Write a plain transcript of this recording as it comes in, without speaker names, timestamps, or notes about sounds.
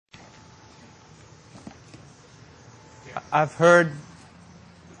I've heard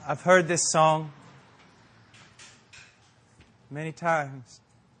this song many times.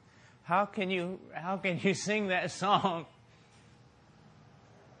 How can you sing that song?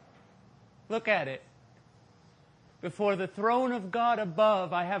 Look at it. Before the throne of God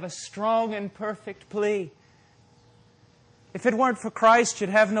above, I have a strong and perfect plea. If it weren't for Christ, you'd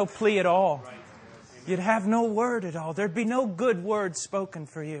have no plea at all. You'd have no word at all. There'd be no good word spoken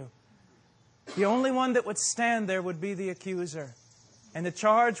for you. The only one that would stand there would be the accuser. And the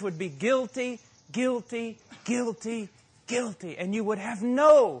charge would be guilty, guilty, guilty, guilty. And you would have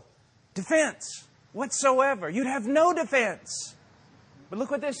no defense whatsoever. You'd have no defense. But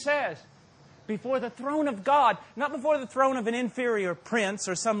look what this says. Before the throne of God, not before the throne of an inferior prince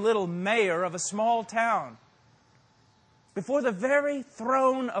or some little mayor of a small town. Before the very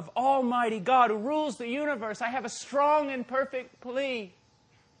throne of Almighty God who rules the universe, I have a strong and perfect plea.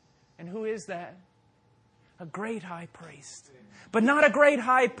 And who is that? A great high priest. But not a great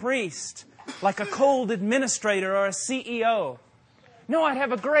high priest like a cold administrator or a CEO. No, I'd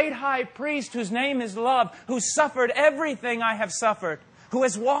have a great high priest whose name is love, who suffered everything I have suffered, who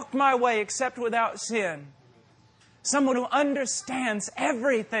has walked my way except without sin. Someone who understands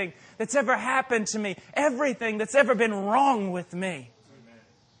everything that's ever happened to me, everything that's ever been wrong with me.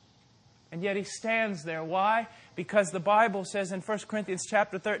 And yet He stands there. Why? Because the Bible says in 1 Corinthians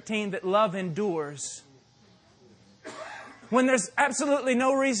chapter 13 that love endures. When there's absolutely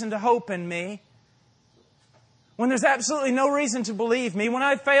no reason to hope in me, when there's absolutely no reason to believe me, when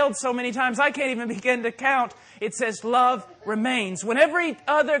I've failed so many times I can't even begin to count, it says love remains. When every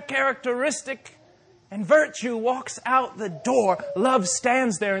other characteristic and virtue walks out the door, love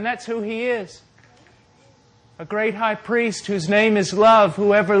stands there, and that's who He is. A great high priest whose name is love,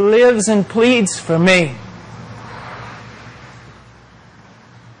 whoever lives and pleads for me.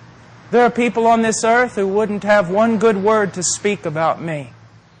 There are people on this earth who wouldn't have one good word to speak about me.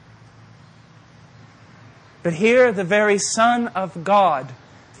 But here, the very Son of God,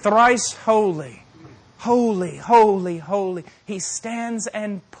 thrice holy, holy, holy, holy, He stands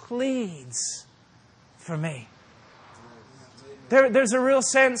and pleads for me. There's a real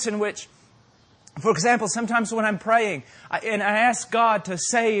sense in which, for example, sometimes when I'm praying and I ask God to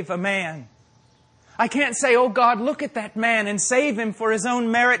save a man, I can't say, oh God, look at that man and save him for his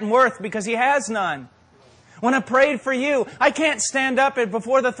own merit and worth, because he has none. When I prayed for you, I can't stand up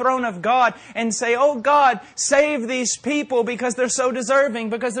before the throne of God and say, oh God, save these people because they're so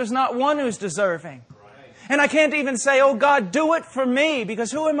deserving, because there's not one who's deserving. And I can't even say, oh God, do it for me,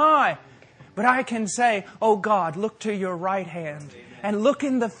 because who am I? But I can say, oh God, look to your right hand and look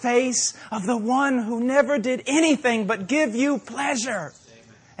in the face of the one who never did anything but give you pleasure,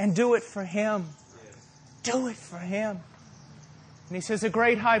 and do it for Him. Do it for Him. And He says, a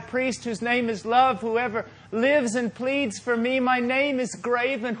great high priest whose name is love, whoever lives and pleads for me, my name is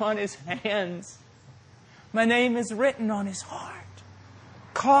graven on his hands. My name is written on his heart,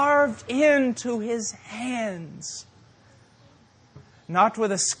 carved into his hands. Not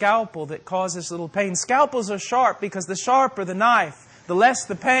with a scalpel that causes little pain. Scalpels are sharp because the sharper the knife, the less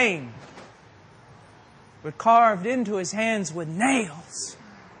the pain. But carved into his hands with nails.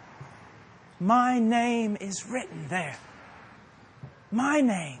 My name is written there. My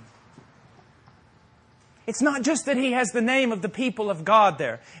name. It's not just that He has the name of the people of God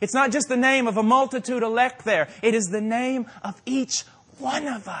there. It's not just the name of a multitude elect there. It is the name of each one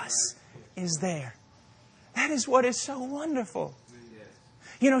of us is there. That is what is so wonderful.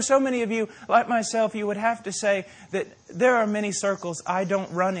 You know, so many of you, like myself, you would have to say that there are many circles I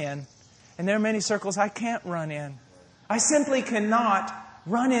don't run in, and there are many circles I can't run in. I simply cannot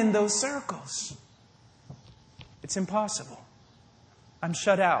run in those circles. It's impossible. I'm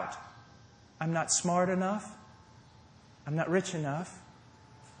shut out. I'm not smart enough. I'm not rich enough.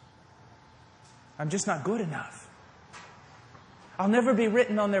 I'm just not good enough. I'll never be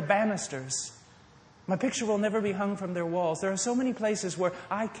written on their banisters. My picture will never be hung from their walls. There are so many places where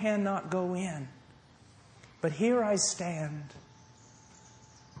I cannot go in. But here I stand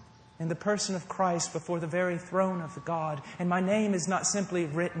in the person of Christ before the very throne of God. And my name is not simply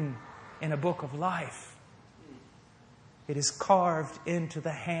written in a book of life. It is carved into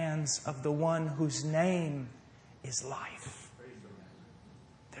the hands of the one whose name is life.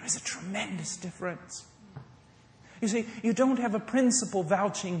 There is a tremendous difference. You see, you don't have a principle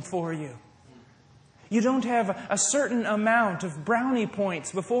vouching for you. You don't have a certain amount of brownie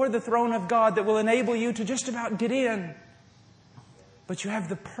points before the throne of God that will enable you to just about get in. But you have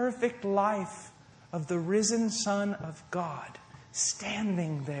the perfect life of the risen Son of God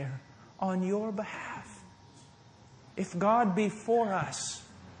standing there on your behalf. If God be for us,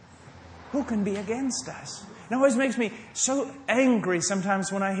 who can be against us? It always makes me so angry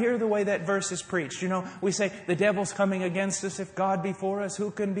sometimes when I hear the way that verse is preached. You know, we say, the devil's coming against us. If God be for us, who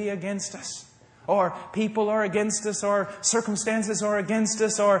can be against us? Or people are against us, or circumstances are against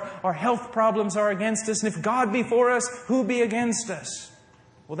us, or our health problems are against us. And if God be for us, who be against us?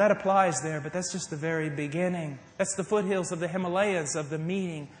 Well, that applies there, but that's just the very beginning. That's the foothills of the Himalayas of the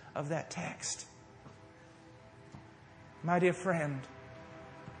meaning of that text. My dear friend,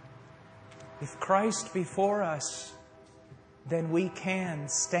 if Christ be for us, then we can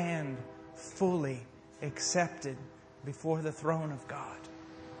stand fully accepted before the throne of God.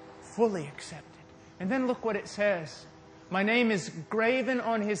 Fully accepted. And then look what it says. My name is graven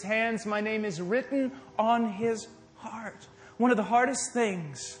on His hands. My name is written on His heart. One of the hardest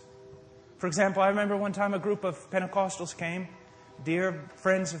things. For example, I remember one time a group of Pentecostals came. Dear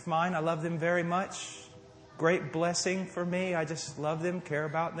friends of mine. I love them very much. Great blessing for me. I just love them, care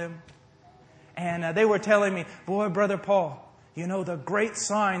about them. And they were telling me, boy, Brother Paul, you know, the great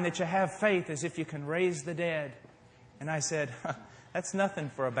sign that you have faith is if you can raise the dead. And I said, that's nothing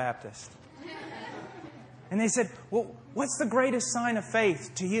for a Baptist. And they said, well, what's the greatest sign of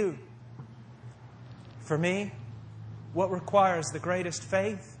faith to you? For me, what requires the greatest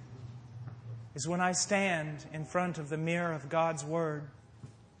faith is when I stand in front of the mirror of God's Word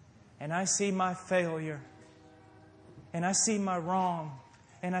and I see my failure and I see my wrong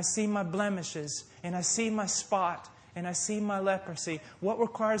and I see my blemishes and I see my spot and I see my leprosy. What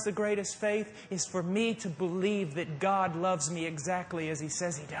requires the greatest faith is for me to believe that God loves me exactly as He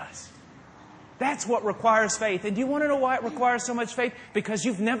says He does. That's what requires faith. And do you want to know why it requires so much faith? Because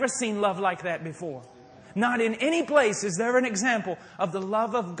you've never seen love like that before. Not in any place is there an example of the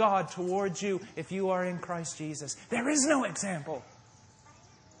love of God towards you if you are in Christ Jesus. There is no example.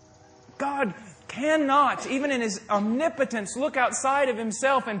 God cannot, even in His omnipotence, look outside of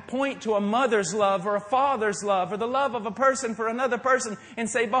Himself and point to a mother's love or a father's love or the love of a person for another person and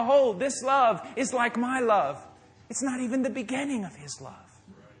say, behold, this love is like my love. It's not even the beginning of His love.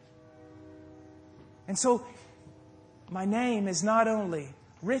 And so, my name is not only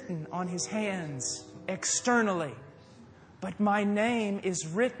written on His hands externally, but my name is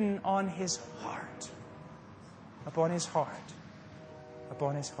written on His heart. Upon His heart.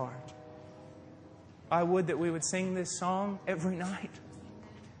 Upon His heart. I would that we would sing this song every night.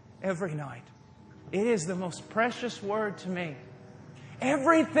 Every night. It is the most precious word to me.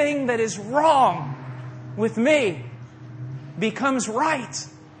 Everything that is wrong with me becomes right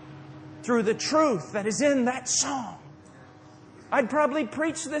through the truth that is in that song. I'd probably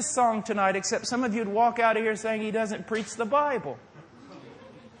preach this song tonight, except some of you would walk out of here saying he doesn't preach the Bible.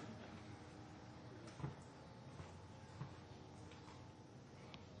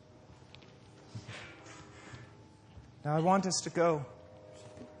 Now I want us to go.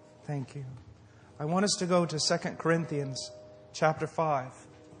 Thank you. I want us to go to 2 Corinthians chapter 5.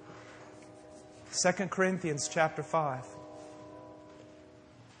 2 Corinthians chapter 5.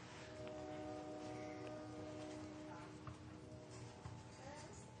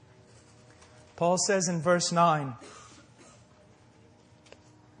 Paul says in verse 9,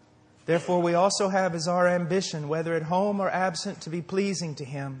 therefore we also have as our ambition, whether at home or absent, to be pleasing to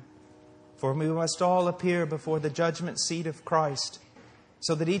Him. For we must all appear before the judgment seat of Christ,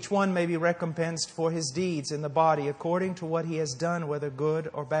 so that each one may be recompensed for his deeds in the body, according to what he has done, whether good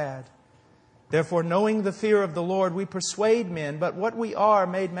or bad. Therefore, knowing the fear of the Lord, we persuade men, but we are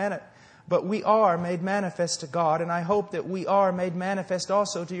made manifest to God, and I hope that we are made manifest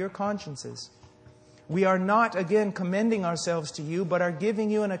also to your consciences. We are not again commending ourselves to you, but are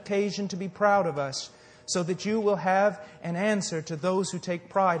giving you an occasion to be proud of us, so that you will have an answer to those who take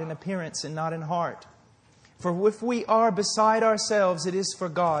pride in appearance and not in heart. For if we are beside ourselves, it is for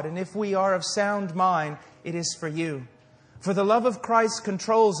God, and if we are of sound mind, it is for you. For the love of Christ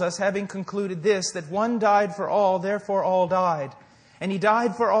controls us, having concluded this, that one died for all, therefore all died. And He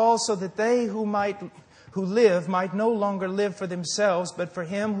died for all, so that they who live might no longer live for themselves, but for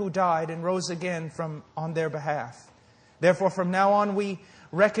Him who died and rose again on their behalf. Therefore from now on we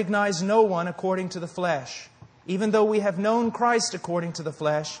recognize no one according to the flesh. Even though we have known Christ according to the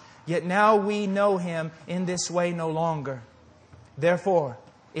flesh, yet now we know Him in this way no longer. Therefore,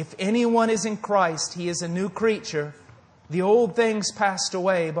 if anyone is in Christ, he is a new creature. The old things passed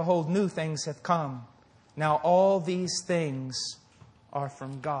away, behold, new things have come. Now all these things are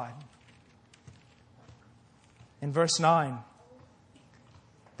from God. In verse 9,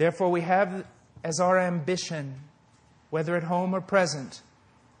 therefore we have as our ambition, whether at home or present,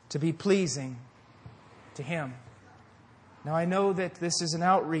 to be pleasing to Him. Now I know that this is an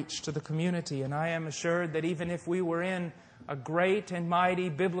outreach to the community, and I am assured that even if we were in a great and mighty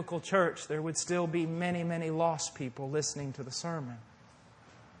biblical church, there would still be many, many lost people listening to the sermon.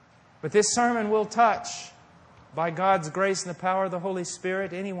 But this sermon will touch, by God's grace and the power of the Holy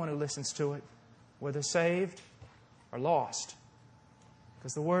Spirit, anyone who listens to it, whether saved or lost.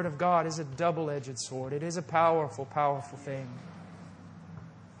 Because the Word of God is a double-edged sword. It is a powerful, powerful thing.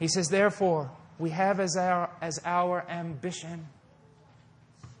 He says, therefore, we have as our ambition.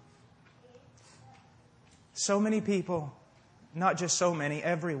 So many people, not just so many,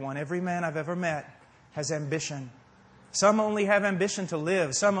 everyone, every man I've ever met has ambition. Some only have ambition to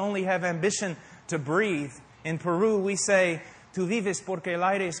live. Some only have ambition to breathe. In Peru, we say, "Tu vives porque el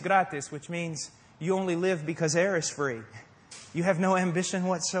aire es gratis," which means you only live because air is free. You have no ambition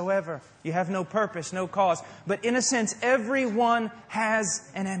whatsoever. You have no purpose, no cause. But in a sense, everyone has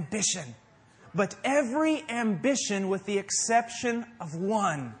an ambition. But every ambition, with the exception of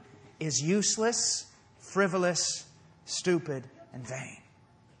one, is useless, frivolous, stupid, and vain.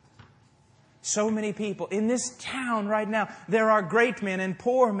 So many people in this town right now, there are great men and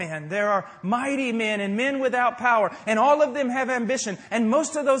poor men. There are mighty men and men without power. And all of them have ambition. And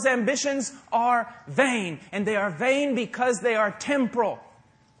most of those ambitions are vain. And they are vain because they are temporal.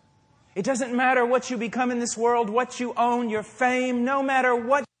 It doesn't matter what you become in this world, what you own, your fame, no matter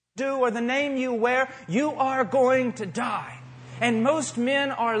what you do or the name you wear, you are going to die. And most men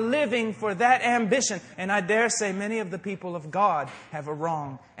are living for that ambition. And I dare say many of the people of God have a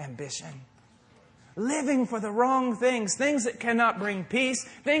wrong ambition. Living for the wrong things, things that cannot bring peace,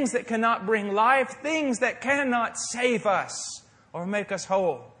 things that cannot bring life, things that cannot save us or make us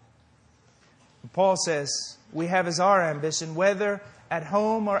whole. Paul says, we have as our ambition, whether at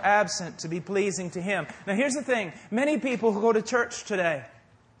home or absent, to be pleasing to Him. Now here's the thing, many people who go to church today,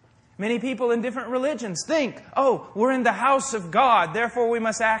 many people in different religions think, oh, we're in the house of God, therefore we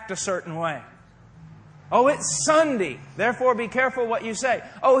must act a certain way. Oh, it's Sunday, therefore be careful what you say.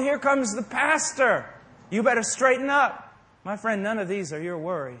 Oh, here comes the pastor. You better straighten up. My friend, none of these are your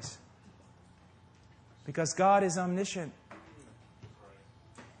worries. Because God is omniscient.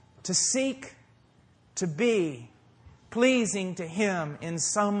 To seek to be pleasing to Him in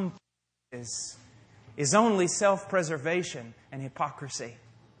some places is only self-preservation and hypocrisy.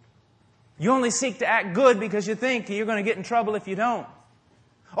 You only seek to act good because you think you're going to get in trouble if you don't.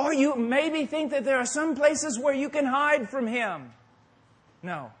 Or you maybe think that there are some places where you can hide from Him.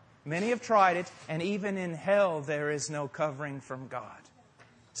 No. Many have tried it, and even in hell there is no covering from God.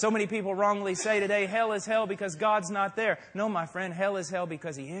 So many people wrongly say today, hell is hell because God's not there. No, my friend, hell is hell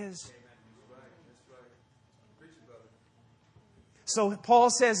because He is. So Paul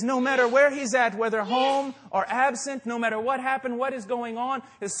says, no matter where he's at, whether home or absent, no matter what happened, what is going on,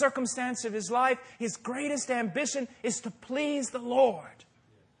 the circumstance of his life, his greatest ambition is to please the Lord.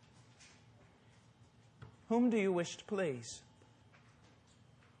 Whom do you wish to please?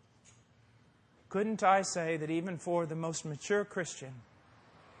 Couldn't I say that even for the most mature Christian,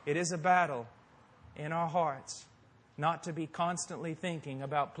 it is a battle in our hearts not to be constantly thinking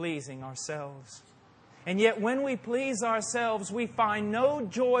about pleasing ourselves. And yet when we please ourselves, we find no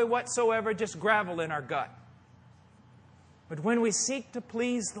joy whatsoever, just gravel in our gut. But when we seek to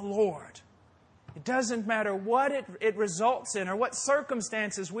please the Lord, it doesn't matter what it results in or what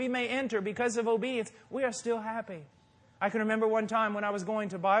circumstances we may enter because of obedience, we are still happy. I can remember one time when I was going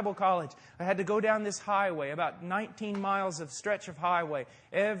to Bible college, I had to go down this highway, about 19 miles of stretch of highway,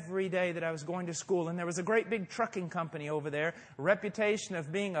 every day that I was going to school. And there was a great big trucking company over there, a reputation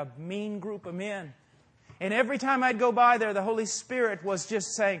of being a mean group of men. And every time I'd go by there, the Holy Spirit was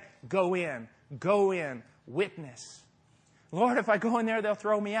just saying, go in, witness. Lord, if I go in there, they'll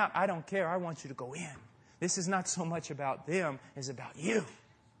throw me out. I don't care. I want you to go in. This is not so much about them as about you.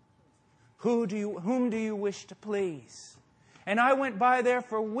 Whom do you wish to please? And I went by there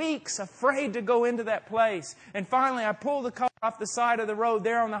for weeks, afraid to go into that place. And finally, I pulled the car off the side of the road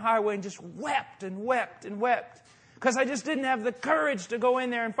there on the highway and just wept and wept and wept. Because I just didn't have the courage to go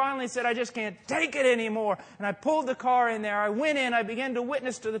in there, and finally said, I just can't take it anymore. And I pulled the car in there. I went in. I began to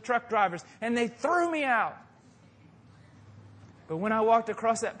witness to the truck drivers. And they threw me out. But when I walked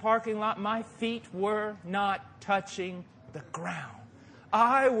across that parking lot, my feet were not touching the ground.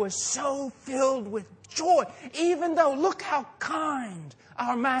 I was so filled with joy, even though, look how kind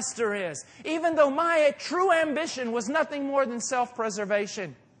our Master is. Even though my true ambition was nothing more than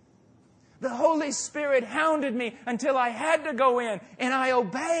self-preservation. The Holy Spirit hounded me until I had to go in, and I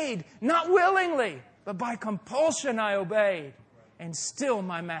obeyed, not willingly, but by compulsion I obeyed. And still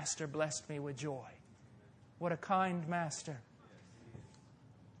my Master blessed me with joy. What a kind Master.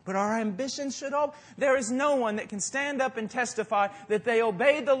 But our ambitions should all... There is no one that can stand up and testify that they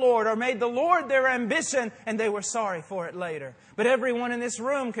obeyed the Lord or made the Lord their ambition and they were sorry for it later. But everyone in this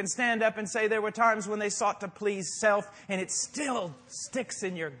room can stand up and say there were times when they sought to please self and it still sticks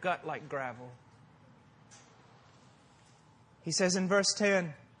in your gut like gravel. He says in verse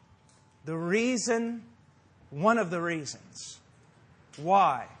 10, one of the reasons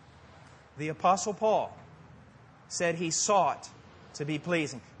why the Apostle Paul said he sought to be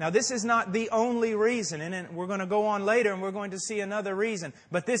pleasing. Now, this is not the only reason, and we're going to go on later and we're going to see another reason.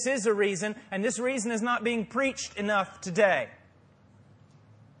 But this is a reason, and this reason is not being preached enough today.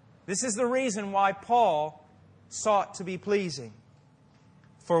 This is the reason why Paul sought to be pleasing.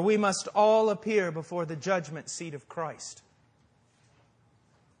 For we must all appear before the judgment seat of Christ.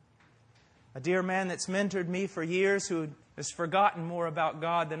 A dear man that's mentored me for years who has forgotten more about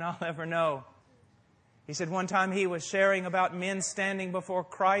God than I'll ever know. He said one time he was sharing about men standing before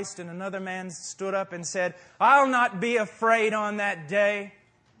Christ and another man stood up and said, "I'll not be afraid on that day."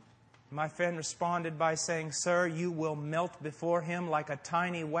 My friend responded by saying, "Sir, you will melt before Him like a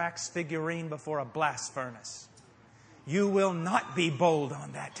tiny wax figurine before a blast furnace. You will not be bold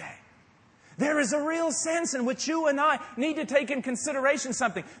on that day." There is a real sense in which you and I need to take in consideration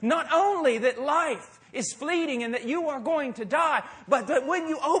something. Not only that life is fleeting and that you are going to die, but that when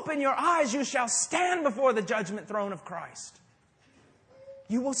you open your eyes, you shall stand before the judgment throne of Christ.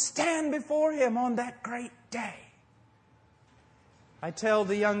 You will stand before Him on that great day. I tell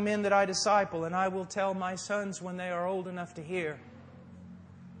the young men that I disciple, and I will tell my sons when they are old enough to hear,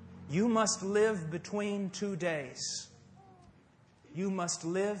 you must live between 2 days. You must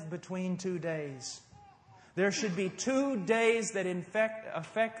live between 2 days. There should be 2 days that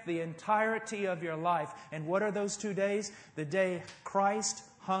affect the entirety of your life. And what are those 2 days? The day Christ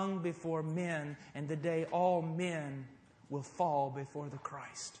hung before men and the day all men will fall before the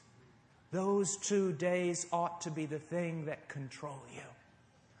Christ. Those 2 days ought to be the thing that control you.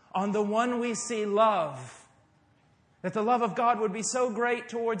 On the one we see love. That the love of God would be so great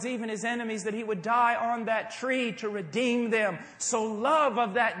towards even His enemies that He would die on that tree to redeem them. So love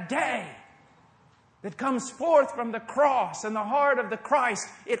of that day that comes forth from the cross and the heart of the Christ,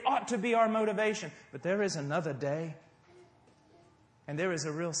 it ought to be our motivation. But there is another day. And there is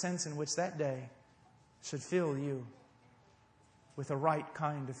a real sense in which that day should fill you with a right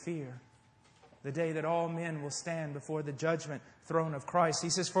kind of fear. The day that all men will stand before the judgment throne of Christ.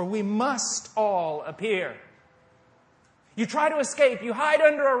 He says, for we must all appear. You try to escape. You hide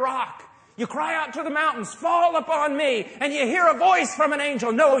under a rock. You cry out to the mountains, fall upon me. And you hear a voice from an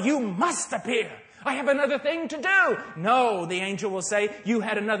angel. No, you must appear. I have another thing to do. No, the angel will say, you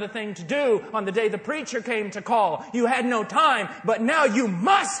had another thing to do on the day the preacher came to call. You had no time, but now you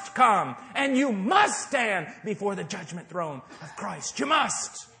must come and you must stand before the judgment throne of Christ. You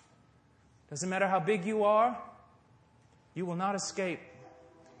must. Doesn't matter how big you are, you will not escape.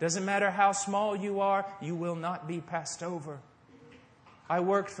 Doesn't matter how small you are, you will not be passed over. I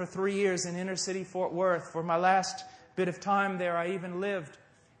worked for 3 years in inner city Fort Worth. For my last bit of time there, I even lived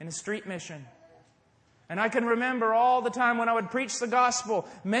in a street mission. And I can remember all the time when I would preach the gospel,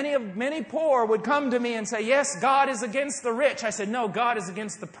 many poor would come to me and say, yes, God is against the rich. I said, no, God is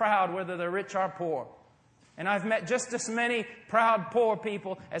against the proud, whether they're rich or poor. And I've met just as many proud poor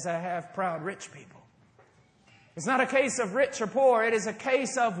people as I have proud rich people. It's not a case of rich or poor. It is a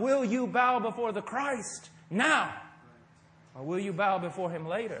case of, will you bow before the Christ now? Or will you bow before Him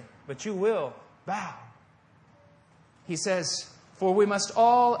later? But you will bow. He says, for we must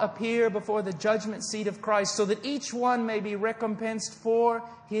all appear before the judgment seat of Christ, so that each one may be recompensed for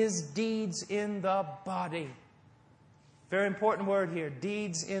his deeds in the body. Very important word here,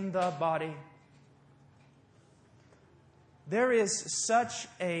 deeds in the body. There is such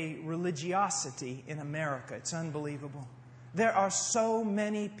a religiosity in America. It's unbelievable. There are so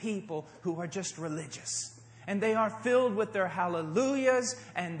many people who are just religious. And they are filled with their hallelujahs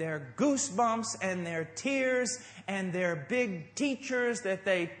and their goosebumps and their tears and their big teachers that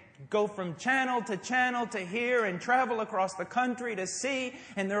they go from channel to hear and travel across the country to see.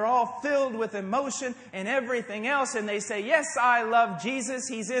 And they're all filled with emotion and everything else. And they say, yes, I love Jesus.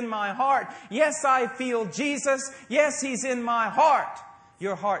 He's in my heart. Yes, I feel Jesus. Yes, He's in my heart.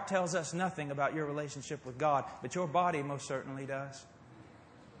 Your heart tells us nothing about your relationship with God, but your body most certainly does.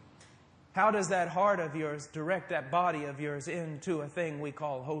 How does that heart of yours direct that body of yours into a thing we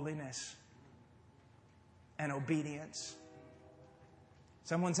call holiness and obedience?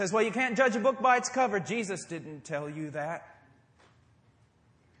 Someone says, well, you can't judge a book by its cover. Jesus didn't tell you that.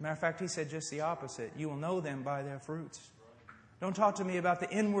 Matter of fact, He said just the opposite. You will know them by their fruits. Don't talk to me about the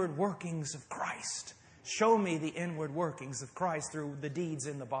inward workings of Christ. Show me the inward workings of Christ through the deeds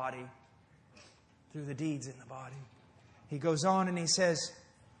in the body. Through the deeds in the body. He goes on and he says,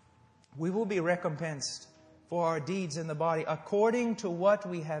 we will be recompensed for our deeds in the body according to what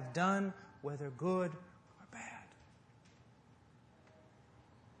we have done, whether good or bad.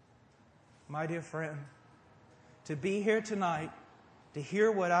 My dear friend, to be here tonight, to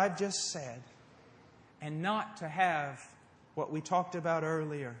hear what I've just said, and not to have what we talked about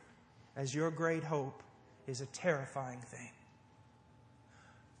earlier as your great hope is a terrifying thing.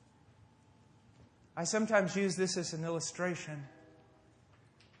 I sometimes use this as an illustration.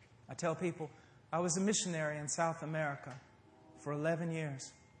 I tell people, I was a missionary in South America for 11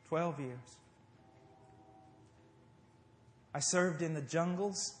 years, 12 years. I served in the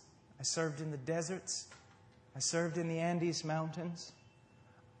jungles. I served in the deserts. I served in the Andes Mountains.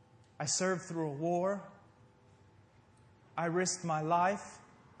 I served through a war. I risked my life.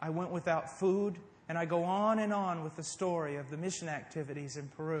 I went without food. And I go on with the story of the mission activities in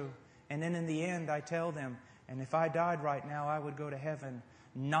Peru. And then in the end, I tell them, and if I died right now, I would go to heaven,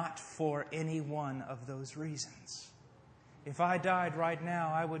 not for any one of those reasons. If I died right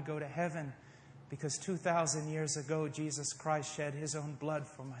now, I would go to heaven because 2,000 years ago, Jesus Christ shed His own blood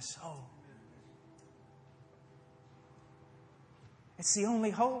for my soul. It's the only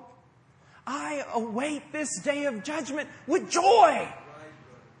hope. I await this day of judgment with joy.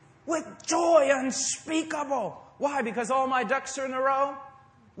 With joy unspeakable. Why? Because all my ducks are in a row?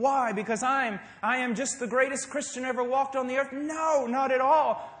 Why? Because I am just the greatest Christian ever walked on the earth? No, not at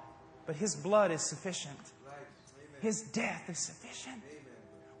all. But His blood is sufficient. His death is sufficient.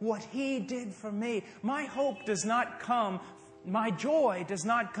 What He did for me. My hope does not come, my joy does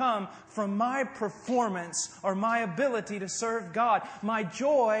not come from my performance or my ability to serve God. My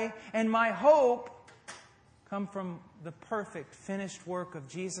joy and my hope come from the perfect, finished work of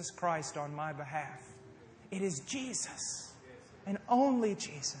Jesus Christ on my behalf. It is Jesus, and only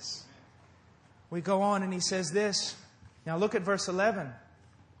Jesus. We go on and he says this. Now look at verse 11.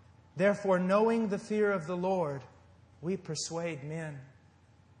 Therefore, knowing the fear of the Lord, we persuade men.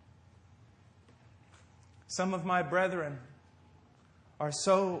 Some of my brethren are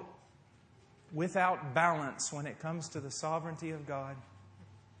so without balance when it comes to the sovereignty of God.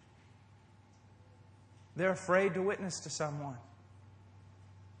 They're afraid to witness to someone.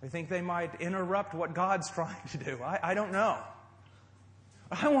 They think they might interrupt what God's trying to do. I don't know.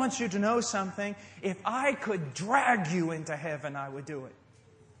 I want you to know something. If I could drag you into heaven, I would do it.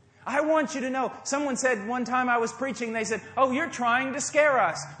 I want you to know. Someone said one time I was preaching, they said, "Oh, you're trying to scare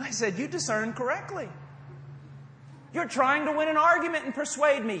us." I said, "You discern correctly. You're trying to win an argument and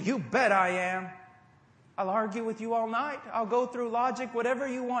persuade me." You bet I am. I'll argue with you all night. I'll go through logic, whatever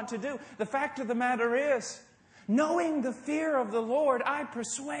you want to do. The fact of the matter is, knowing the fear of the Lord, I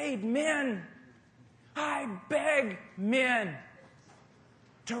persuade men. I beg men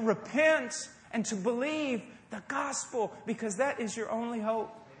to repent and to believe the gospel, because that is your only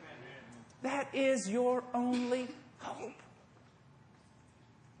hope. That is your only hope.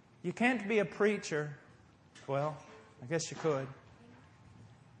 You can't be a preacher. Well, I guess you could.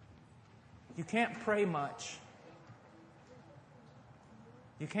 You can't pray much.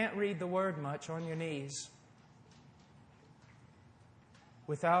 You can't read the Word much on your knees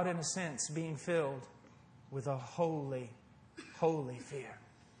without, in a sense, being filled with a holy, holy fear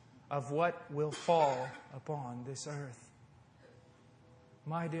of what will fall upon this earth.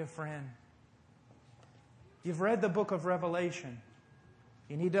 My dear friend, you've read the book of Revelation.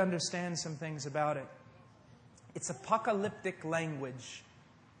 You need to understand some things about it. It's apocalyptic language.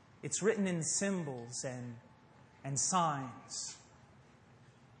 It's written in symbols and signs.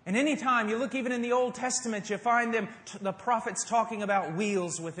 And any time you look even in the Old Testament, you find the prophets talking about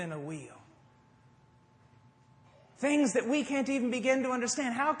wheels within a wheel. Things that we can't even begin to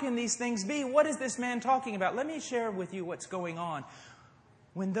understand. How can these things be? What is this man talking about? Let me share with you what's going on.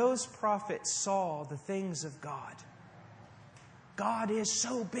 When those prophets saw the things of God, God is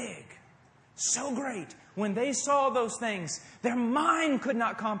so big, so great. When they saw those things, their mind could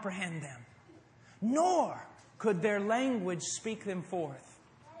not comprehend them, nor could their language speak them forth.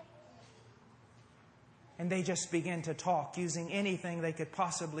 And they just began to talk, using anything they could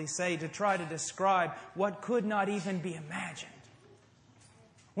possibly say to try to describe what could not even be imagined.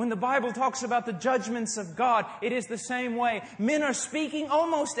 When the Bible talks about the judgments of God, it is the same way. Men are speaking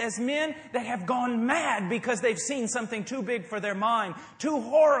almost as men that have gone mad because they've seen something too big for their mind, too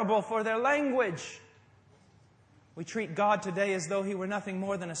horrible for their language. We treat God today as though He were nothing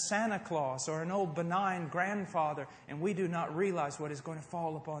more than a Santa Claus or an old benign grandfather, and we do not realize what is going to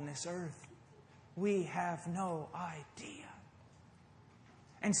fall upon this earth. We have no idea.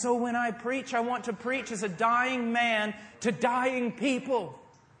 And so when I preach, I want to preach as a dying man to dying people.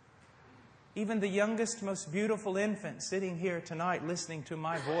 Even the youngest, most beautiful infant sitting here tonight listening to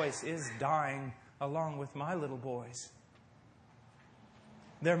my voice is dying along with my little boys.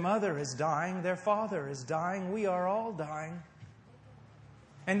 Their mother is dying. Their father is dying. We are all dying.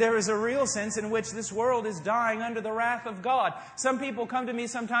 And there is a real sense in which this world is dying under the wrath of God. Some people come to me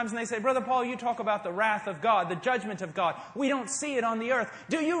sometimes and they say, Brother Paul, you talk about the wrath of God, the judgment of God. We don't see it on the earth.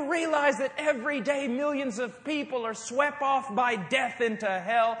 Do you realize that every day millions of people are swept off by death into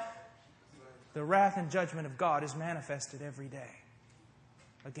hell? The wrath and judgment of God is manifested every day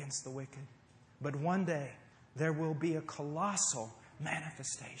against the wicked. But one day there will be a colossal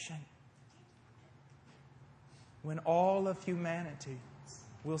manifestation when all of humanity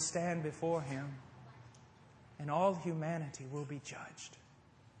will stand before Him and all humanity will be judged.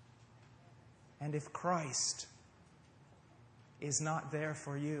 And if Christ is not there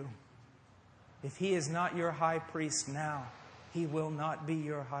for you, if He is not your high priest now, He will not be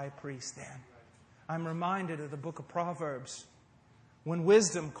your high priest then. I'm reminded of the book of Proverbs when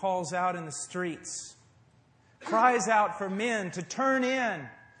wisdom calls out in the streets, cries out for men to turn in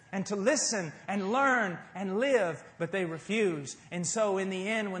and to listen and learn and live, but they refuse. And so in the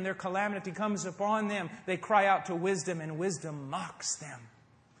end, when their calamity comes upon them, they cry out to wisdom, and wisdom mocks them.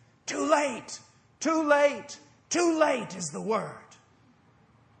 Too late! Too late! Too late is the word.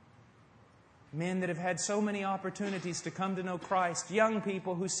 Men that have had so many opportunities to come to know Christ, young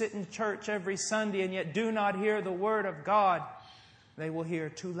people who sit in church every Sunday and yet do not hear the Word of God, they will hear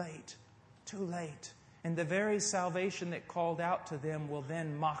too late, too late. And the very salvation that called out to them will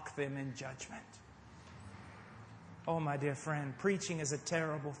then mock them in judgment. Oh, my dear friend, preaching is a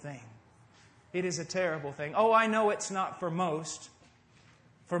terrible thing. It is a terrible thing. Oh, I know it's not for most.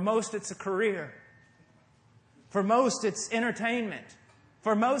 For most, it's a career. For most, it's entertainment.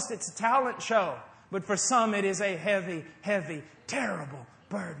 For most, it's a talent show. But for some, it is a heavy, heavy, terrible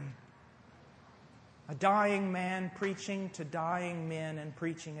burden. A dying man preaching to dying men and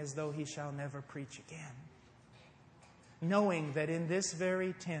preaching as though he shall never preach again. Knowing that in this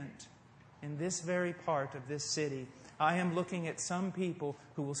very tent, in this very part of this city, I am looking at some people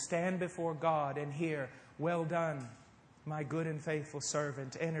who will stand before God and hear, "Well done, my good and faithful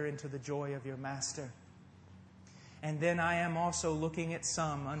servant, enter into the joy of your master." And then I am also looking at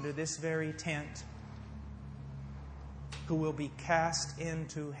some under this very tent who will be cast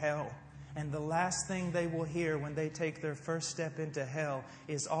into hell. And the last thing they will hear when they take their first step into hell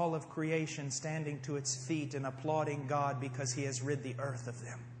is all of creation standing to its feet and applauding God because He has rid the earth of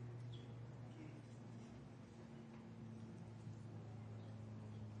them.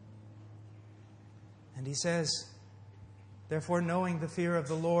 And He says, "Therefore, knowing the fear of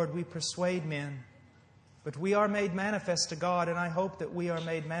the Lord, we persuade men. But we are made manifest to God, and I hope that we are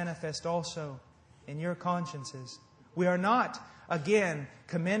made manifest also in your consciences. We are not, again,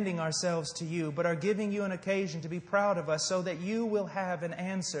 commending ourselves to you, but are giving you an occasion to be proud of us, so that you will have an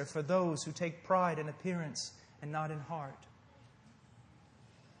answer for those who take pride in appearance and not in heart."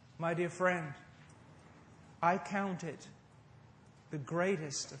 My dear friend, I count it the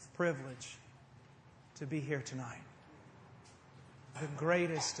greatest of privilege to be here tonight. The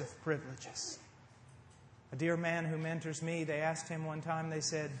greatest of privileges. A dear man who mentors me, they asked him one time, they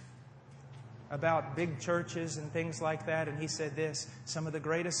said, about big churches and things like that, and he said this: "Some of the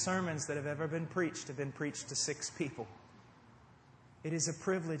greatest sermons that have ever been preached have been preached to 6 people. It is a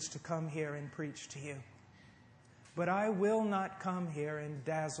privilege to come here and preach to you. But I will not come here and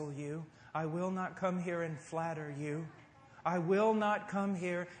dazzle you. I will not come here and flatter you. I will not come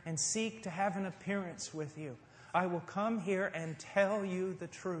here and seek to have an appearance with you. I will come here and tell you the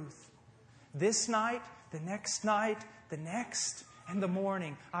truth. This night, the next night, the next, and the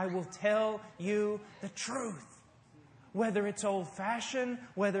morning, I will tell you the truth. Whether it's old-fashioned,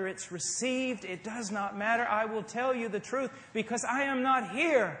 whether it's received, it does not matter. I will tell you the truth because I am not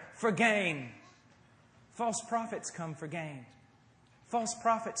here for gain." False prophets come for gain. False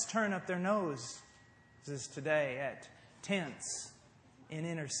prophets turn up their noses today at tents in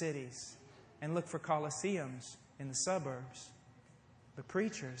inner cities and look for coliseums in the suburbs. But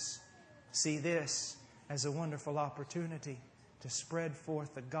preachers see this as a wonderful opportunity to spread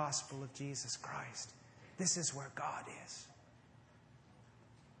forth the gospel of Jesus Christ. This is where God is.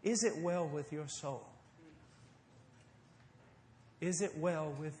 Is it well with your soul? Is it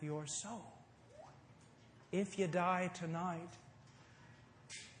well with your soul? If you die tonight,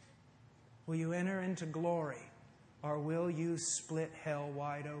 will you enter into glory, or will you split hell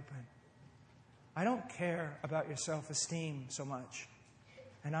wide open? I don't care about your self-esteem so much.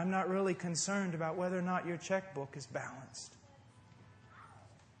 And I'm not really concerned about whether or not your checkbook is balanced.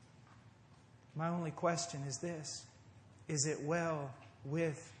 My only question is this: is it well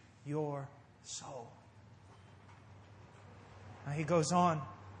with your soul? Now he goes on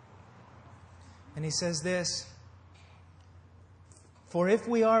and he says this: for if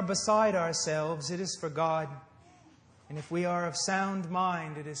we are beside ourselves, it is for God, and if we are of sound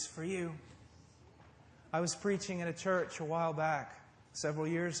mind, it is for you. I was preaching at a church a while back, several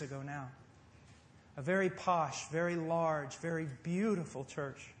years ago now. A very posh, very large, very beautiful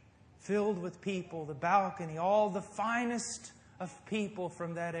church, filled with people, the balcony, all the finest of people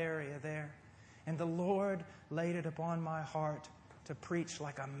from that area there. And the Lord laid it upon my heart to preach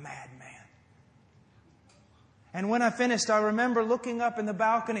like a madman. And when I finished, I remember looking up in the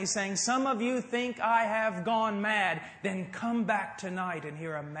balcony saying, some of you think I have gone mad. Then come back tonight and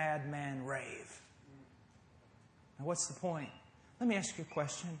hear a madman rave. Now, what's the point? Let me ask you a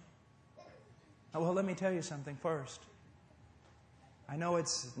question. Well, let me tell you something first. I know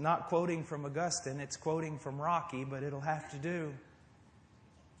it's not quoting from Augustine, it's quoting from Rocky, but it'll have to do.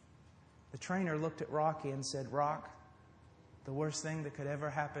 The trainer looked at Rocky and said, Rock, the worst thing that could ever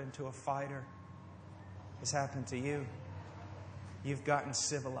happen to a fighter has happened to you. You've gotten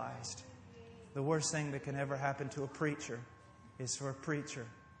civilized. The worst thing that can ever happen to a preacher is for a preacher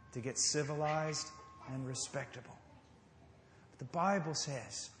to get civilized and respectable. But the Bible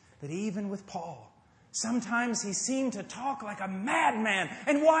says that even with Paul, sometimes he seemed to talk like a madman.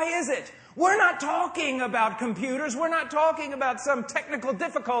 And why is it? We're not talking about computers. We're not talking about some technical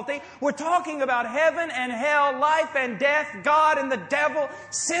difficulty. We're talking about heaven and hell, life and death, God and the devil,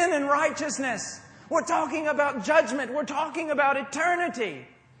 sin and righteousness. We're talking about judgment. We're talking about eternity.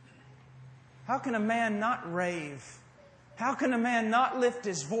 How can a man not rave? How can a man not lift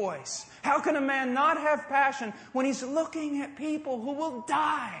his voice? How can a man not have passion when he's looking at people who will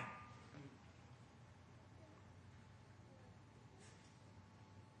die?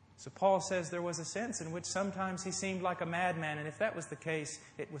 So Paul says there was a sense in which sometimes he seemed like a madman, and if that was the case,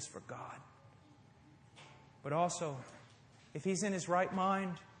 it was for God. But also, if he's in his right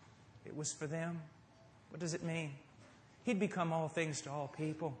mind, it was for them. What does it mean? He'd become all things to all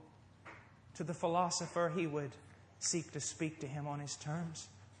people. To the philosopher, he would seek to speak to him on his terms.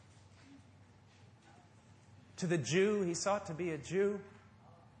 To the Jew, he sought to be a Jew.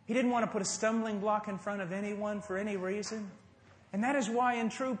 He didn't want to put a stumbling block in front of anyone for any reason. And that is why in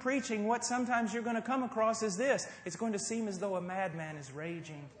true preaching, what sometimes you're going to come across is this. It's going to seem as though a madman is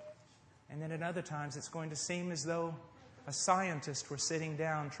raging. And then at other times, it's going to seem as though a scientist were sitting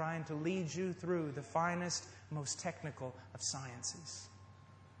down trying to lead you through the finest, most technical of sciences.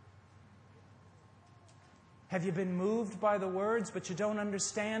 Have you been moved by the words, but you don't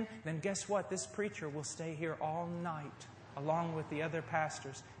understand? Then guess what? This preacher will stay here all night, along with the other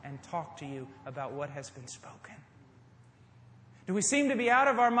pastors, and talk to you about what has been spoken. Do we seem to be out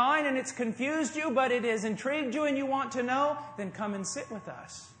of our mind and it's confused you, but it has intrigued you and you want to know? Then come and sit with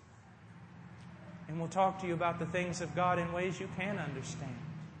us. And we'll talk to you about the things of God in ways you can understand.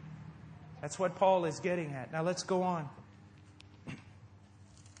 That's what Paul is getting at. Now let's go on.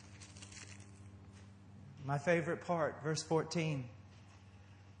 My favorite part, verse 14.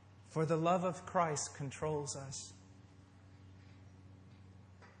 For the love of Christ controls us.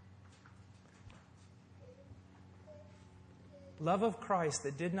 Love of Christ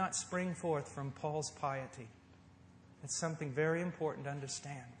that did not spring forth from Paul's piety. It's something very important to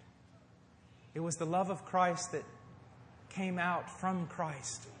understand. It was the love of Christ that came out from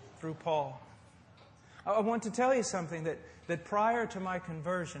Christ through Paul. I want to tell you something that prior to my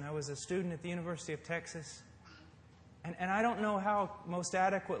conversion, I was a student at the University of Texas. And I don't know how most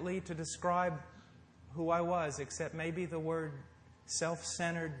adequately to describe who I was, except maybe the word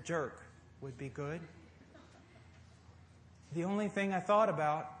self-centered jerk would be good. The only thing I thought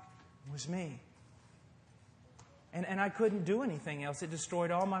about was me. And I couldn't do anything else. It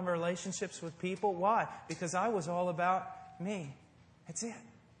destroyed all my relationships with people. Why? Because I was all about me. That's it.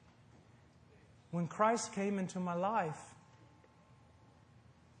 When Christ came into my life,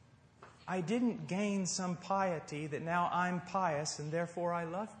 I didn't gain some piety that now I'm pious and therefore I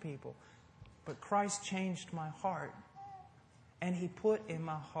love people. But Christ changed my heart. And He put in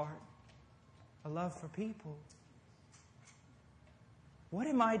my heart a love for people. What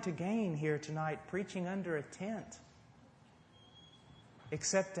am I to gain here tonight preaching under a tent?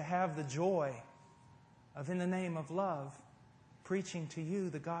 Except to have the joy of, in the name of love, preaching to you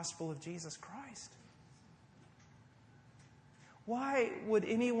the gospel of Jesus Christ. Why would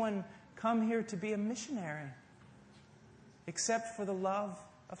anyone come here to be a missionary except for the love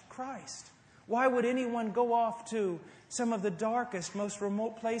of Christ? Why would anyone go off to some of the darkest, most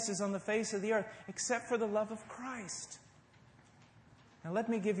remote places on the face of the earth except for the love of Christ? Now let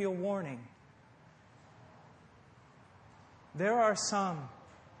me give you a warning. There are some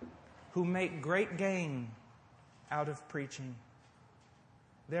who make great gain out of preaching.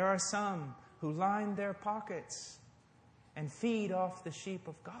 There are some who line their pockets and feed off the sheep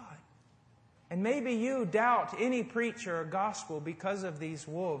of God. And maybe you doubt any preacher or gospel because of these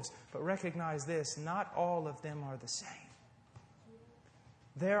wolves, but recognize this, not all of them are the same.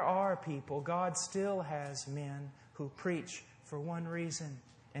 There are people, God still has men who preach for one reason,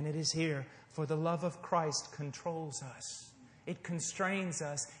 and it is here, for the love of Christ controls us. It constrains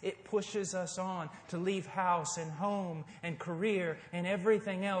us. It pushes us on to leave house and home and career and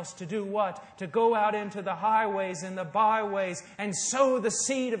everything else to do what? To go out into the highways and the byways and sow the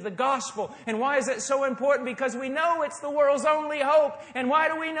seed of the gospel. And why is that so important? Because we know it's the world's only hope. And why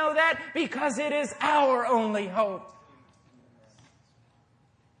do we know that? Because it is our only hope.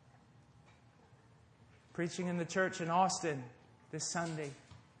 Preaching in the church in Austin this Sunday,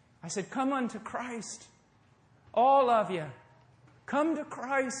 I said, come unto Christ. All of you. Come to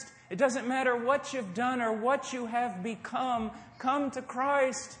Christ. It doesn't matter what you've done or what you have become. Come to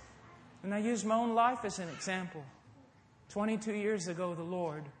Christ. And I use my own life as an example. 22 years ago, the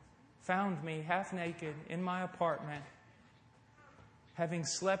Lord found me half naked in my apartment, having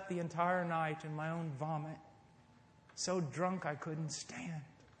slept the entire night in my own vomit, so drunk I couldn't stand.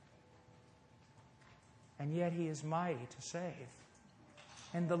 And yet He is mighty to save.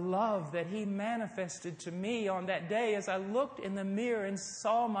 And the love that He manifested to me on that day as I looked in the mirror and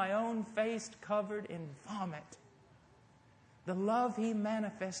saw my own face covered in vomit. The love He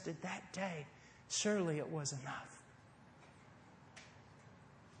manifested that day, surely it was enough.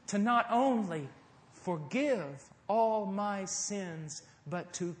 To not only forgive all my sins,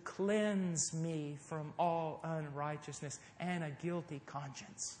 but to cleanse me from all unrighteousness and a guilty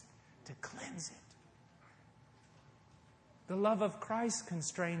conscience. To cleanse it. The love of Christ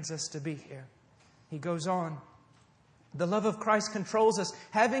constrains us to be here. He goes on. The love of Christ controls us,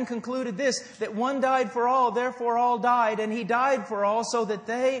 having concluded this, that one died for all, therefore all died, and He died for all, so that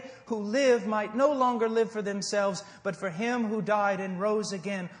they who live might no longer live for themselves, but for Him who died and rose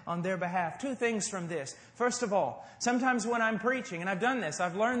again on their behalf. Two things from this. First of all, sometimes when I'm preaching, and I've done this,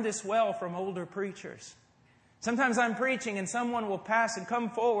 I've learned this well from older preachers. Sometimes I'm preaching and someone will pass and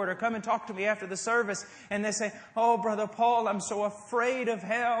come forward or come and talk to me after the service and they say, oh, Brother Paul, I'm so afraid of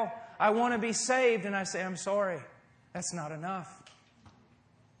hell. I want to be saved. And I say, I'm sorry. That's not enough.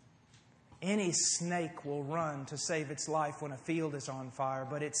 Any snake will run to save its life when a field is on fire,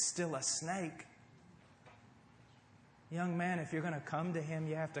 but it's still a snake. Young man, if you're going to come to Him,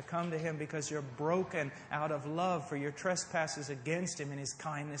 you have to come to Him because you're broken out of love for your trespasses against Him and His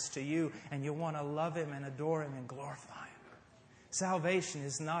kindness to you. And you want to love Him and adore Him and glorify Him. Salvation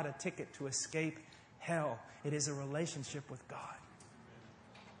is not a ticket to escape hell. It is a relationship with God.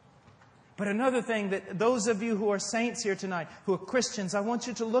 But another thing that those of you who are saints here tonight, who are Christians, I want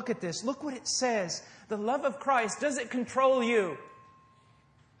you to look at this. Look what it says. The love of Christ, does it control you?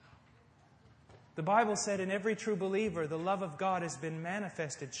 The Bible said in every true believer, the love of God has been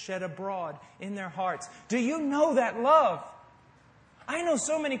manifested, shed abroad in their hearts. Do you know that love? I know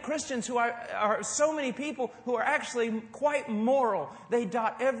so many Christians who are so many people who are actually quite moral. They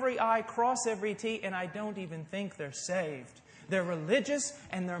dot every I, cross every T, and I don't even think they're saved. They're religious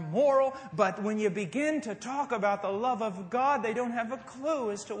and they're moral, but when you begin to talk about the love of God, they don't have a clue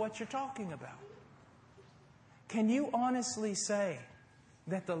as to what you're talking about. Can you honestly say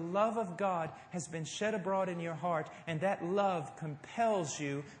that the love of God has been shed abroad in your heart, and that love compels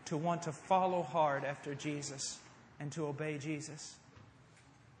you to want to follow hard after Jesus and to obey Jesus?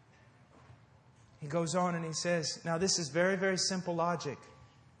 He goes on and he says, now this is very, very simple logic.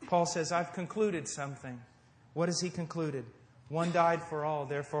 Paul says, I've concluded something. What has he concluded? One died for all,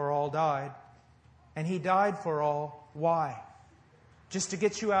 therefore all died. And He died for all. Why? Just to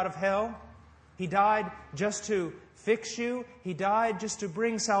get you out of hell? He died just to fix you? He died just to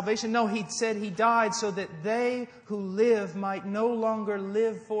bring salvation? No, He said He died so that they who live might no longer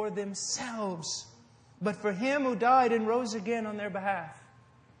live for themselves, but for Him who died and rose again on their behalf.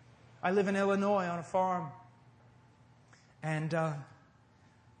 I live in Illinois on a farm. And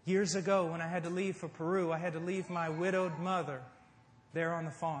years ago when I had to leave for Peru, I had to leave my widowed mother there on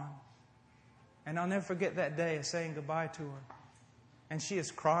the farm. And I'll never forget that day of saying goodbye to her. And she is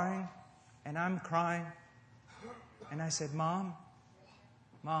crying, and I'm crying. And I said, Mom,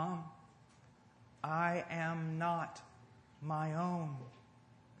 I am not my own.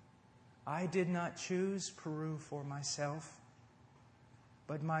 I did not choose Peru for myself,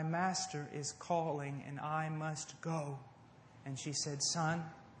 but my Master is calling and I must go. And she said, Son,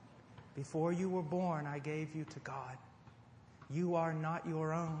 before you were born, I gave you to God. You are not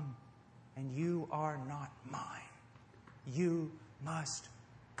your own, and you are not mine. You must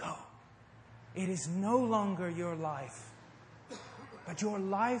go. It is no longer your life, but your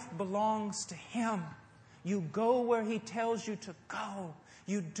life belongs to Him. You go where He tells you to go.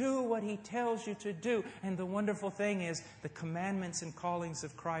 You do what He tells you to do. And the wonderful thing is, the commandments and callings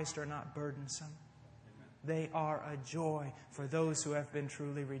of Christ are not burdensome. They are a joy for those who have been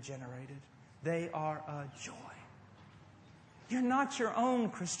truly regenerated. They are a joy. You're not your own,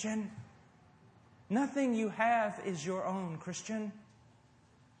 Christian. Nothing you have is your own, Christian.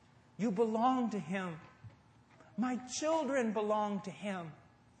 You belong to Him. My children belong to Him.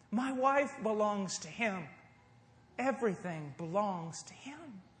 My wife belongs to Him. Everything belongs to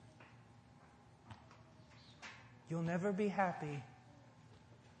Him. You'll never be happy,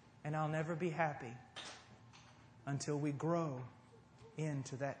 and I'll never be happy until we grow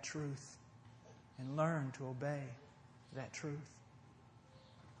into that truth and learn to obey that truth.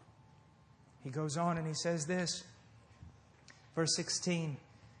 He goes on and he says this, verse 16,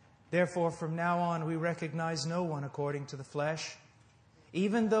 "Therefore from now on we recognize no one according to the flesh.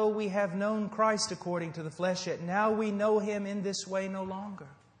 Even though we have known Christ according to the flesh, yet now we know Him in this way no longer."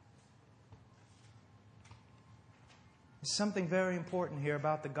 There's something very important here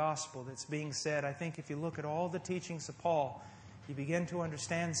about the gospel that's being said. I think if you look at all the teachings of Paul, you begin to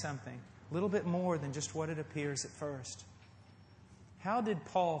understand something a little bit more than just what it appears at first. How did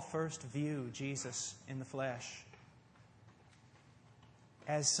Paul first view Jesus in the flesh?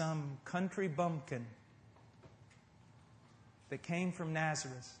 As some country bumpkin that came from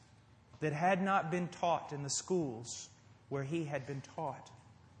Nazareth, that had not been taught in the schools where he had been taught,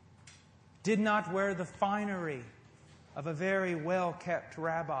 did not wear the finery of a very well-kept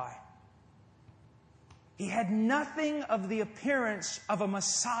rabbi. He had nothing of the appearance of a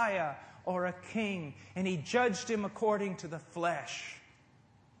Messiah or a king, and he judged Him according to the flesh.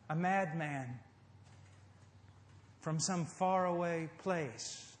 A madman from some faraway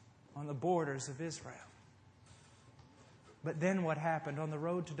place on the borders of Israel. But then what happened? On the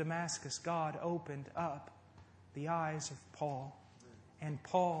road to Damascus, God opened up the eyes of Paul. And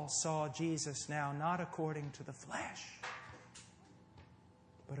Paul saw Jesus now not according to the flesh,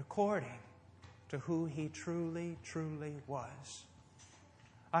 but according to who He truly, truly was.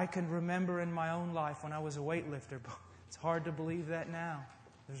 I can remember in my own life when I was a weightlifter, but it's hard to believe that now.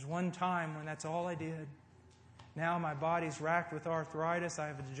 There's one time when that's all I did. Now my body's racked with arthritis. I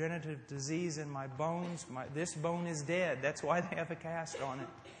have a degenerative disease in my bones. This bone is dead. That's why they have a cast on it.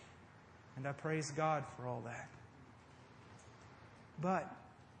 And I praise God for all that. But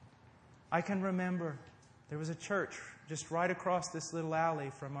I can remember there was a church just right across this little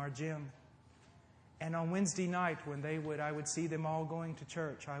alley from our gym. And on Wednesday night when I would see them all going to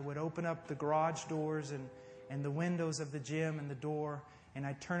church, I would open up the garage doors and the windows of the gym and the door, and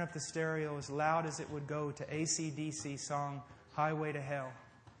I'd turn up the stereo as loud as it would go to AC/DC song, Highway to Hell,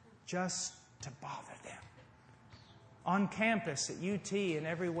 just to bother them. On campus at UT and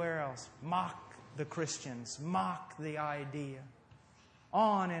everywhere else, mock the Christians, mock the idea.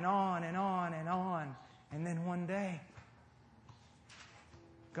 On and on and on and on. And then one day,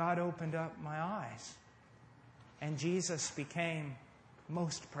 God opened up my eyes. And Jesus became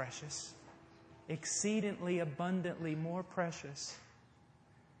most precious. Exceedingly abundantly more precious.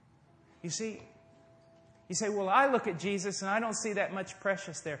 You see, you say, well, I look at Jesus and I don't see that much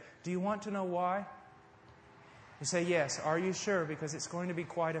precious there. Do you want to know why? You say, yes. Are you sure? Because it's going to be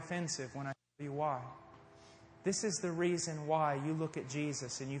quite offensive when I tell you why. This is the reason why you look at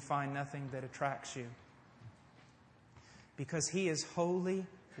Jesus and you find nothing that attracts you. Because He is holy,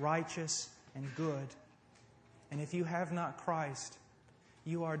 righteous, and good. And if you have not Christ,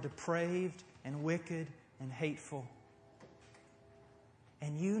 you are depraved and wicked and hateful.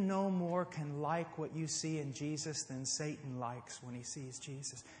 And you no more can like what you see in Jesus than Satan likes when he sees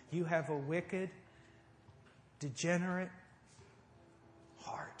Jesus. You have a wicked, degenerate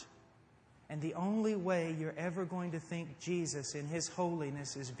heart. And the only way you're ever going to think Jesus in His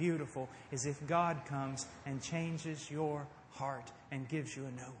holiness is beautiful is if God comes and changes your heart and gives you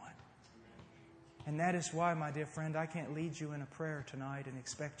a new one. And that is why, my dear friend, I can't lead you in a prayer tonight and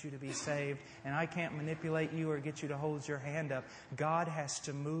expect you to be saved. And I can't manipulate you or get you to hold your hand up. God has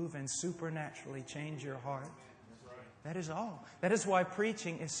to move and supernaturally change your heart. That is all. That is why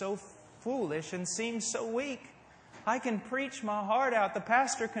preaching is so foolish and seems so weak. I can preach my heart out. The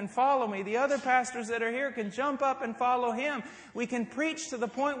pastor can follow me. The other pastors that are here can jump up and follow him. We can preach to the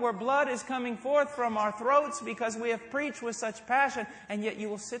point where blood is coming forth from our throats because we have preached with such passion, and yet you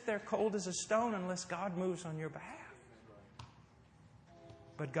will sit there cold as a stone unless God moves on your behalf.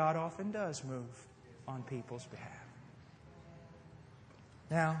 But God often does move on people's behalf.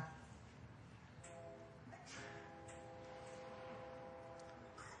 Now,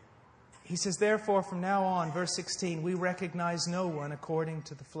 He says, therefore, from now on, verse 16, we recognize no one according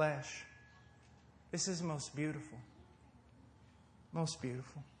to the flesh. This is most beautiful. Most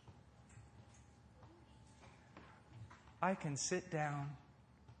beautiful. I can sit down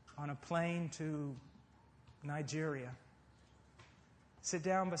on a plane to Nigeria, sit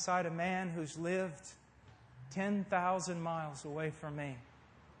down beside a man who's lived 10,000 miles away from me,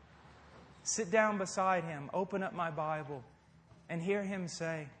 sit down beside him, open up my Bible, and hear him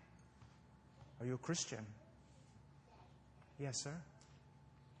say, "Are you a Christian?" "Yes, sir."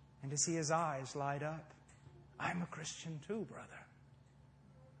 And to see his eyes light up, "I'm a Christian too, brother."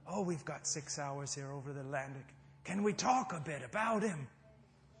 "Oh, we've got 6 hours here over the Atlantic. Can we talk a bit about him?"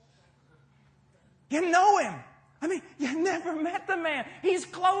 You know him. I mean, you never met the man. He's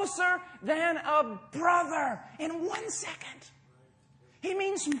closer than a brother in 1 second. He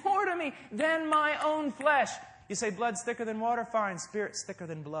means more to me than my own flesh. You say, blood's thicker than water? Fine. Spirit's thicker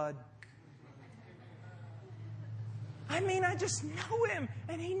than blood. I mean, I just know him,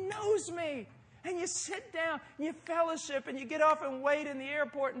 and he knows me. And you sit down, and you fellowship, and you get off and wait in the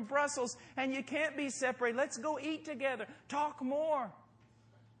airport in Brussels, and you can't be separated. Let's go eat together. Talk more.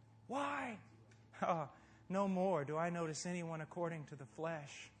 Why? Oh, no more do I notice anyone according to the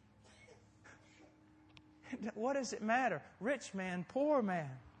flesh. What does it matter? Rich man, poor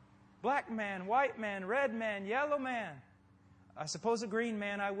man, black man, white man, red man, yellow man. I suppose a green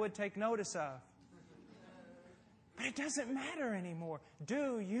man I would take notice of. But it doesn't matter anymore.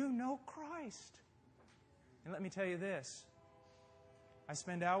 Do you know Christ? And let me tell you this. I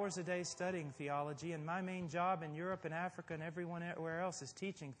spend hours a day studying theology, and my main job in Europe and Africa and everywhere else is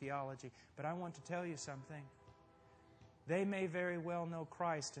teaching theology. But I want to tell you something. They may very well know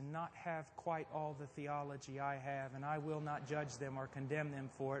Christ and not have quite all the theology I have, and I will not judge them or condemn them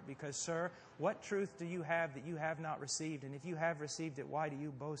for it, because, sir, what truth do you have that you have not received? And if you have received it, why do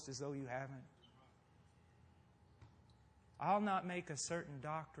you boast as though you haven't? I'll not make a certain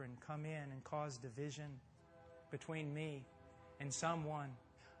doctrine come in and cause division between me and someone.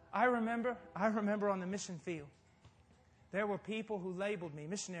 I remember on the mission field, there were people who labeled me,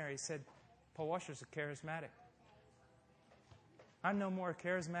 missionaries, said, Paul Washer's a charismatic. I'm no more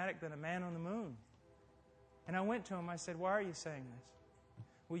charismatic than a man on the moon. And I went to him, I said, why are you saying this?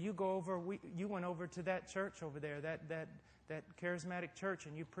 Well, you went over to that church over there, that charismatic church,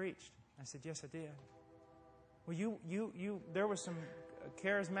 and you preached. I said, yes, I did. Well, there were some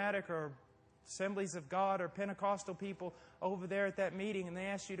charismatic or Assemblies of God or Pentecostal people over there at that meeting, and they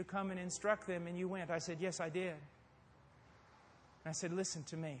asked you to come and instruct them, and you went. I said, yes, I did. And I said, listen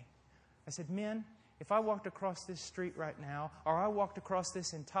to me. I said, men, if I walked across this street right now, or I walked across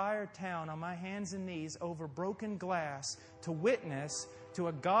this entire town on my hands and knees over broken glass to witness to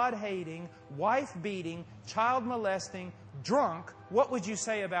a God-hating, wife-beating, child-molesting, drunk, what would you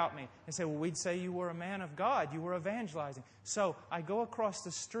say about me? They say, well, we'd say you were a man of God. You were evangelizing. So I go across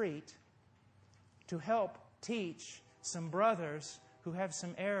the street to help teach some brothers who have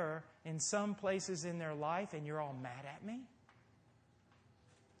some error in some places in their life, and you're all mad at me?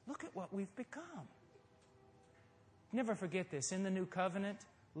 Look at what we've become. Never forget this. In the new covenant,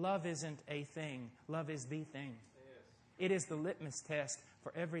 love isn't a thing. Love is the thing. It is the litmus test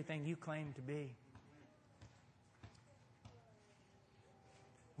for everything you claim to be.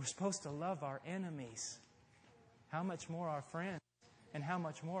 We're supposed to love our enemies. How much more our friends, and how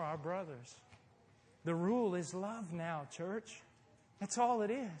much more our brothers. The rule is love now, church. That's all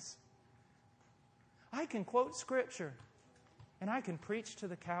it is. I can quote Scripture, and I can preach till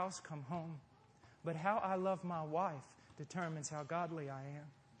the cows come home. But how I love my wife determines how godly I am.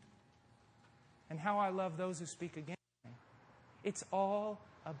 And how I love those who speak against me. It's all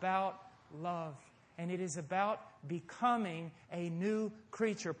about love. And it is about becoming a new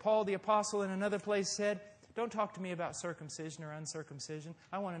creature. Paul the Apostle in another place said, don't talk to me about circumcision or uncircumcision.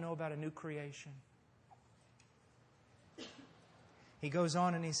 I want to know about a new creation. He goes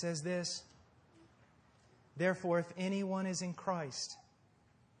on and he says this, therefore, if anyone is in Christ,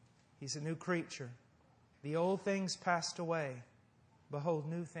 he's a new creature. The old things passed away. Behold,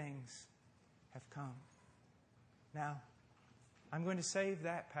 new things have come. Now, I'm going to save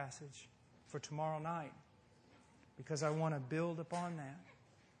that passage for tomorrow night because I want to build upon that.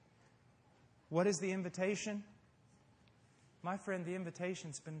 What is the invitation? My friend, the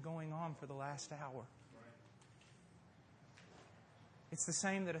invitation's been going on for the last hour. It's the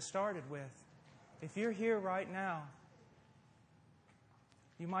same that I started with. If you're here right now,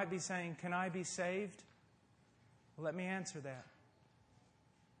 you might be saying, can I be saved? Well, let me answer that.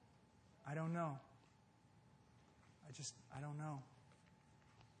 I don't know. I don't know.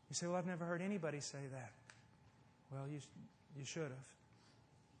 You say, well, I've never heard anybody say that. Well, you should have.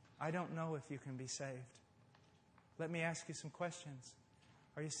 I don't know if you can be saved. Let me ask you some questions.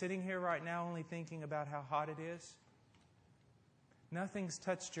 Are you sitting here right now only thinking about how hot it is? Nothing's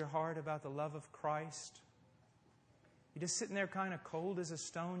touched your heart about the love of Christ? You're just sitting there kind of cold as a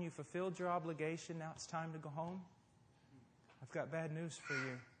stone. You fulfilled your obligation. Now it's time to go home. I've got bad news for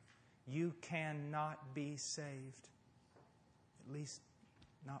you. You cannot be saved. At least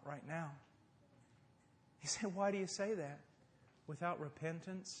not right now. You say, why do you say that? Without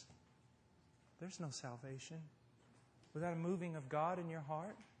repentance, there's no salvation. Without a moving of God in your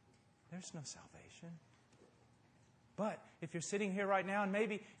heart, there's no salvation. But if you're sitting here right now and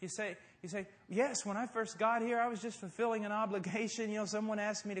maybe you say, yes, when I first got here, I was just fulfilling an obligation. You know, someone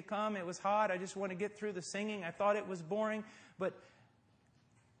asked me to come. It was hot. I just want to get through the singing. I thought it was boring. But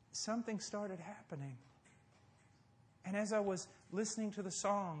something started happening. And as I was listening to the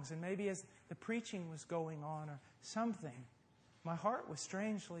songs and maybe as the preaching was going on or something, my heart was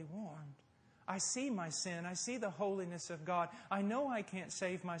strangely warmed. I see my sin. I see the holiness of God. I know I can't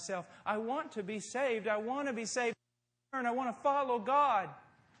save myself. I want to be saved. I want to be saved. And I want to follow God.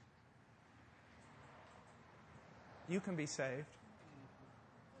 You can be saved.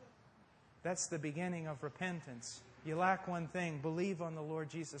 That's the beginning of repentance. You lack one thing. Believe on the Lord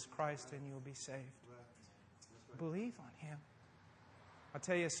Jesus Christ and you'll be saved. Believe on Him. I'll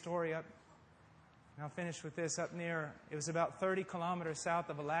tell you a story and I'll finish with this. Up near, it was about 30 kilometers south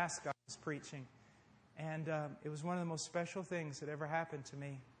of Alaska, I was preaching. And it was one of the most special things that ever happened to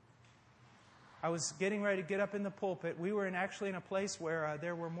me. I was getting ready to get up in the pulpit. We were actually in a place where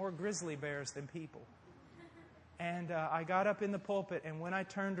there were more grizzly bears than people. And I got up in the pulpit, and when I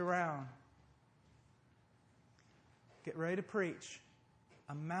turned around, get ready to preach,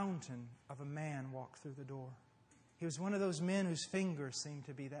 a mountain of a man walked through the door. He was one of those men whose fingers seemed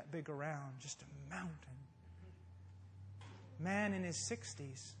to be that big around, just a mountain. Man in his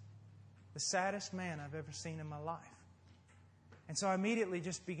 60s, the saddest man I've ever seen in my life. And so I immediately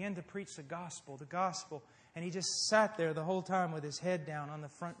just began to preach the gospel. And he just sat there the whole time with his head down on the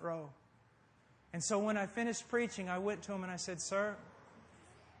front row. And so when I finished preaching, I went to him and I said, "Sir,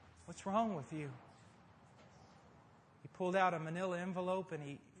 what's wrong with you?" He pulled out a manila envelope and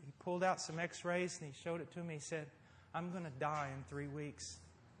he pulled out some x-rays and he showed it to me. He said, "I'm going to die in 3 weeks.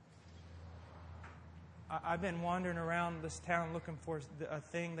 I've been wandering around this town looking for a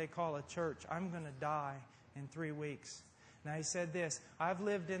thing they call a church. I'm going to die in 3 weeks." Now he said this, "I've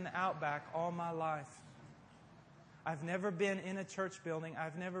lived in the outback all my life. I've never been in a church building.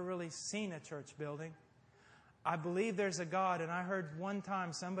 I've never really seen a church building. I believe there's a God, and I heard one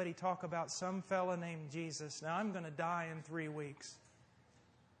time somebody talk about some fella named Jesus. Now I'm going to die in 3 weeks.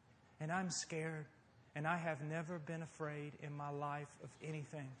 And I'm scared, and I have never been afraid in my life of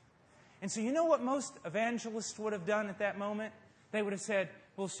anything." And so you know what most evangelists would have done at that moment? They would have said,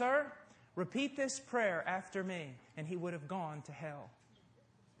 "Well, sir, repeat this prayer after me," and he would have gone to hell.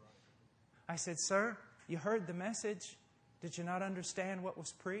 I said, "Sir, you heard the message. Did you not understand what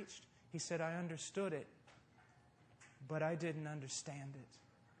was preached?" He said, "I understood it, but I didn't understand it."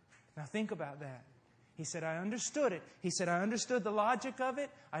 Now think about that. He said, "I understood it." He said, "I understood the logic of it.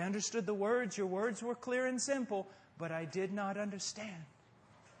 I understood the words. Your words were clear and simple, but I did not understand."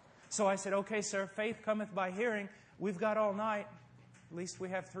 So I said, "Okay, sir, faith cometh by hearing. We've got all night. At least we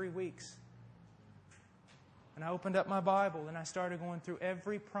have 3 weeks." And I opened up my Bible and I started going through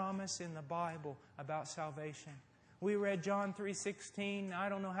every promise in the Bible about salvation. We read John 3:16. I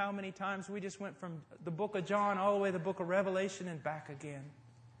don't know how many times. We just went from the book of John all the way to the book of Revelation and back again.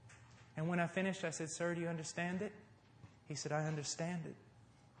 And when I finished, I said, "Sir, do you understand it?" He said, "I understand it,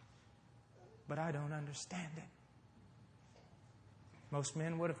 but I don't understand it." Most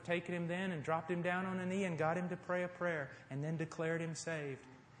men would have taken him then and dropped him down on a knee and got him to pray a prayer and then declared him saved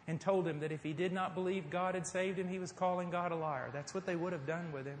and told him that if he did not believe God had saved him, he was calling God a liar. That's what they would have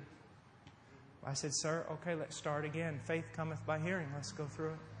done with him. I said, "Sir, okay, let's start again. Faith cometh by hearing. Let's go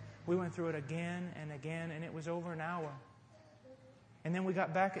through it." We went through it again and again, and it was over an hour. And then we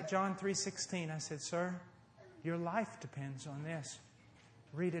got back at John 3:16. I said, "Sir, your life depends on this.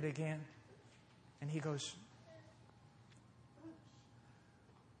 Read it again." And he goes,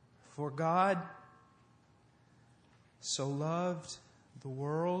 "For God so loved the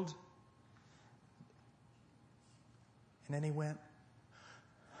world." And then he went,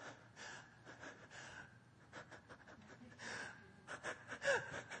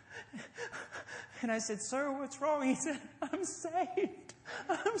 and I said, "Sir, what's wrong?" He said, "I'm saved.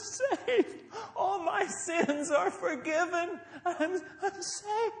 I'm saved. All my sins are forgiven. I'm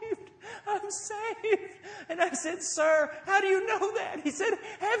saved. I'm saved." And I said, "Sir, how do you know that?" He said,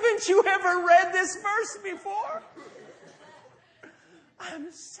 "Haven't you ever read this verse before?"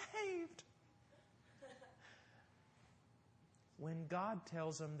 I'm saved. When God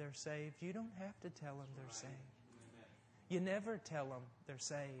tells them they're saved, you don't have to tell them they're saved. You never tell them they're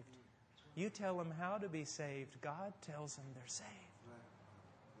saved. You tell them how to be saved. God tells them they're saved.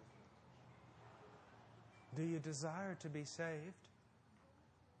 Do you desire to be saved?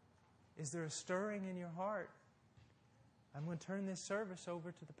 Is there a stirring in your heart? I'm going to turn this service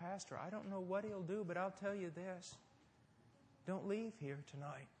over to the pastor. I don't know what he'll do, but I'll tell you this. Don't leave here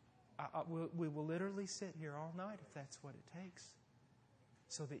tonight. We will literally sit here all night if that's what it takes,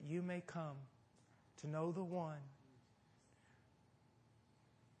 so that you may come to know the one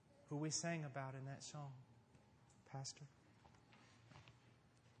who we sang about in that song. Pastor?